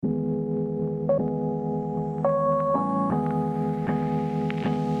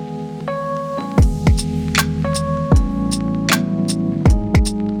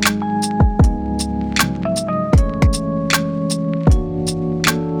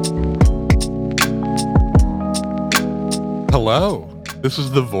Hello, this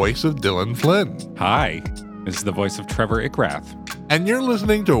is the voice of Dylan Flynn. Hi, this is the voice of Trevor Ickrath. And you're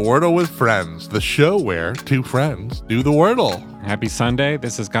listening to Wordle with Friends, the show where two friends do the Wordle. Happy Sunday.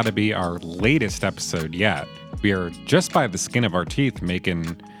 This has got to be our latest episode yet. We are just by the skin of our teeth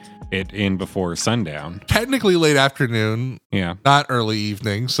making it in before sundown. Technically late afternoon, Yeah. not early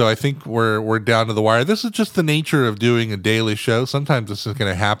evening, so I think we're down to the wire. This is just the nature of doing a daily show. Sometimes this is going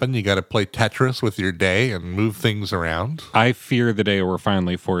to happen. You got to play Tetris with your day and move things around. I fear the day we're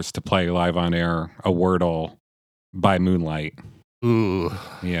finally forced to play live on air a Wordle by moonlight. Ooh.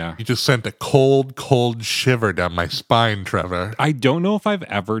 Yeah. You just sent a cold, cold shiver down my spine, Trevor. I don't know if I've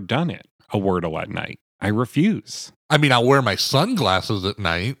ever done it, a Wordle at night. I refuse. I mean, I'll wear my sunglasses at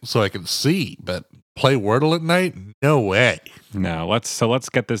night so I can see, but play Wordle at night? No way. No, let's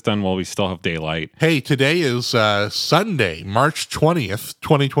get this done while we still have daylight. Hey, today is Sunday, March 20th,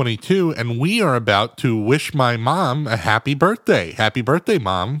 2022, and we are about to wish my mom a happy birthday. Happy birthday,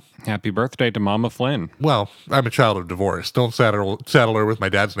 Mom. Happy birthday to Mama Flynn. Well, I'm a child of divorce. Don't saddle her with my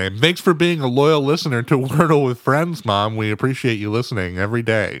dad's name. Thanks for being a loyal listener to Wordle with Friends, Mom. We appreciate you listening every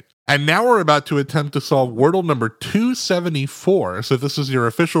day. And now we're about to attempt to solve Wordle number 274. So this is your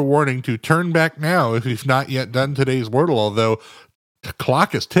official warning to turn back now if you've not yet done today's Wordle, although the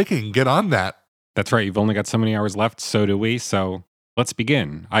clock is ticking. Get on that. That's right. You've only got so many hours left. So do we. So let's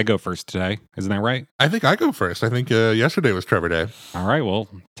begin. I go first today. Isn't that right? I think I go first. I think yesterday was Trevor Day. All right. Well,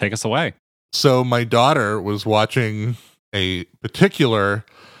 take us away. So my daughter was watching a particular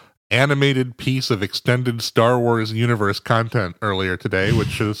animated piece of extended Star Wars universe content earlier today,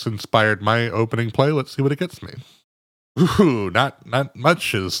 which has inspired my opening play. Let's see what it gets me. Ooh, not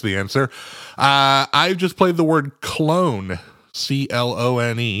much is the answer. I've just played the word clone,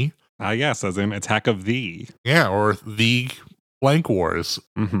 CLONE. Yes, as in Attack of the. Yeah, or the Blank Wars.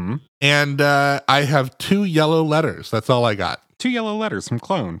 Mm-hmm. And I have 2 yellow letters. That's all I got. 2 yellow letters from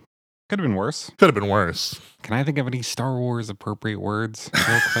clone. Could have been worse. Could have been worse. Can I think of any Star Wars appropriate words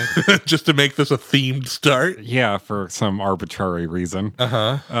real quick? Just to make this a themed start? Yeah, for some arbitrary reason.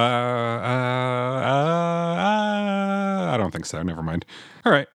 Uh-huh. I don't think so. Never mind.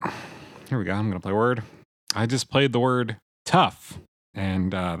 All right. Here we go. I'm going to play a word. I just played the word tough.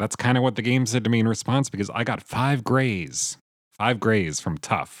 And that's kind of what the game said to me in response because I got 5 grays. 5 grays from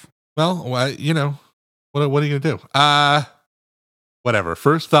tough. Well, you know, what are you going to do? Whatever.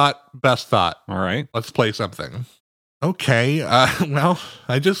 First thought, best thought. All right. Let's play something. Okay. Well,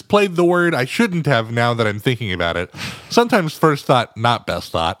 I just played the word I shouldn't have now that I'm thinking about it. Sometimes first thought, not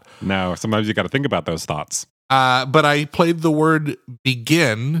best thought. No, sometimes you got to think about those thoughts. But I played the word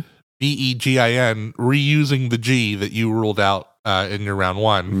begin, BEGIN, reusing the G that you ruled out in your round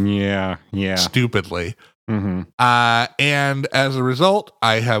 1. Yeah. Stupidly. Mm-hmm. And as a result,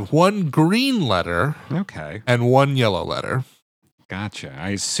 I have 1 green letter. Okay. And 1 yellow letter. Gotcha.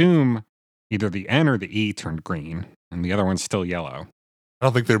 I assume either the N or the E turned green, and the other one's still yellow. I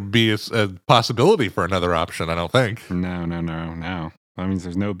don't think there'd be a possibility for another option, I don't think. No. That means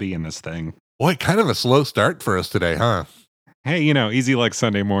there's no B in this thing. Boy, kind of a slow start for us today, huh? Hey, easy like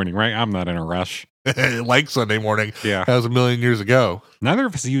Sunday morning, right? I'm not in a rush. Like Sunday morning. Yeah. That was a million years ago. Neither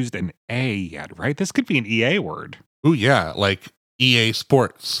of us used an A yet, right? This could be an EA word. Ooh, yeah, like EA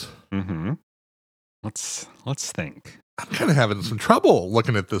Sports. Mm-hmm. Let's think. I'm kind of having some trouble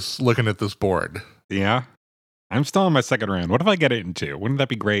looking at this board. Yeah. I'm still on my second round. What if I get it in 2? Wouldn't that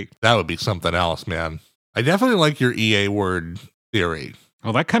be great? That would be something else, man. I definitely like your EA word theory.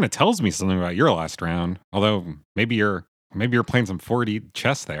 Well, that kind of tells me something about your last round. Although maybe you're playing some 4D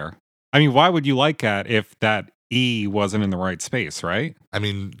chess there. I mean, why would you like that if that E wasn't in the right space, right? I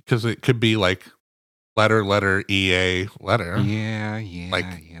mean, because it could be like letter, EA, letter. Yeah. Like,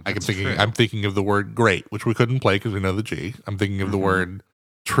 True. I'm thinking of the word great, which we couldn't play because we know the G. I'm thinking of the word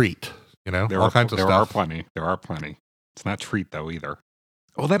treat, all kinds of stuff. There are plenty. It's not treat, though, either.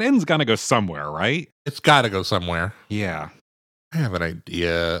 Well, that N's got to go somewhere, right? It's got to go somewhere. Yeah. I have an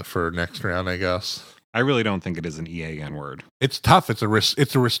idea for next round, I guess. I really don't think it is an EAN word. It's tough. It's a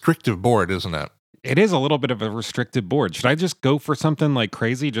restrictive board, isn't it? It is a little bit of a restricted board. Should I just go for something like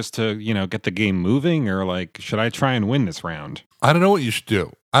crazy just to, get the game moving? Or should I try and win this round? I don't know what you should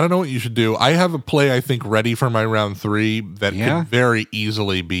do. I have a play, I think, ready for my round 3 that could very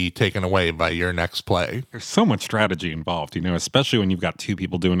easily be taken away by your next play. There's so much strategy involved, especially when you've got 2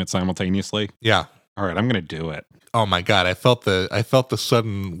 people doing it simultaneously. Yeah. All right, I'm going to do it. Oh my God. I felt the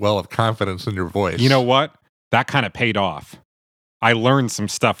sudden well of confidence in your voice. You know what? That kind of paid off. I learned some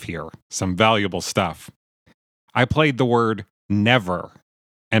stuff here, some valuable stuff. I played the word never,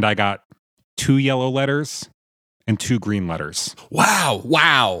 and I got 2 yellow letters and 2 green letters.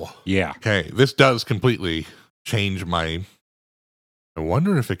 Wow. Yeah. Okay, this does completely change my I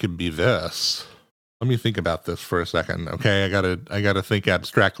wonder if it could be this. Let me think about this for a second. Okay, I gotta think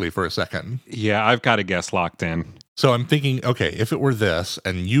abstractly for a second. Yeah, I've got a guess locked in. So I'm thinking, okay, if it were this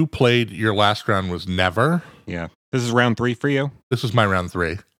and you played your last round was never. Yeah. This is round 3 for you? This is my round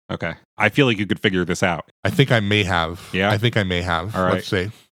 3. Okay. I feel like you could figure this out. I think I may have. Yeah? I think I may have. All right. Let's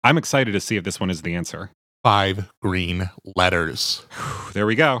see. I'm excited to see if this one is the answer. 5 green letters. There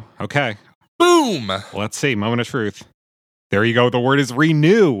we go. Okay. Boom! Let's see. Moment of truth. There you go. The word is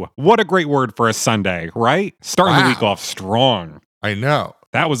renew. What a great word for a Sunday, right? Starting the week off strong. I know.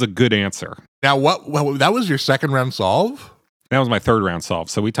 That was a good answer. Now, that was your second round solve? That was my third round solve,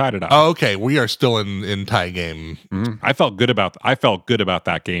 so we tied it up. Oh, okay. We are still in tie game. Mm-hmm. I felt good about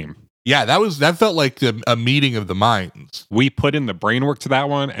that game. Yeah, that felt like a meeting of the minds. We put in the brain work to that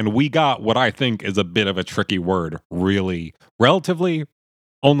one, and we got what I think is a bit of a tricky word, really, relatively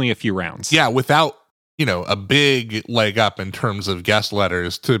only a few rounds. Yeah, without, a big leg up in terms of guest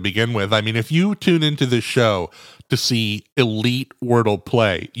letters to begin with. I mean, if you tune into this show to see elite Wordle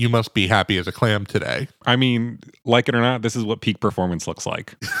play, you must be happy as a clam today. I mean, like it or not, this is what peak performance looks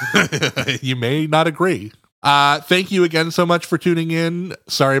like. You may not agree. Thank you again so much for tuning in.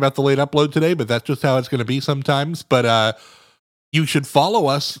 Sorry about the late upload today, but that's just how it's going to be sometimes. But you should follow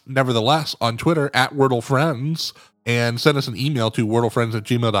us, nevertheless, on Twitter at Wordle Friends, and send us an email to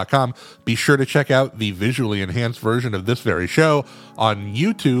wordlefriends@gmail.com. Be sure to check out the visually enhanced version of this very show on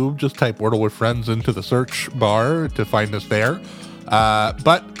YouTube. Just type Wordle with Friends into the search bar to find us there.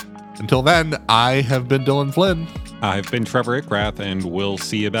 But until then, I have been Dylan Flynn. I've been Trevor Ickrath, and we'll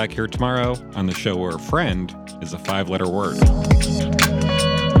see you back here tomorrow on the show where friend is a 5-letter word.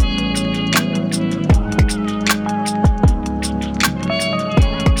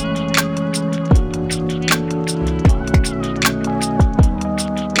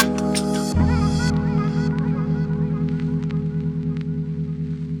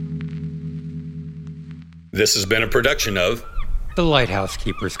 This has been a production of The Lighthouse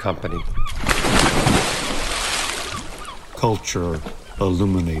Keepers Company. Culture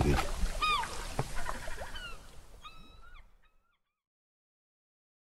illuminated.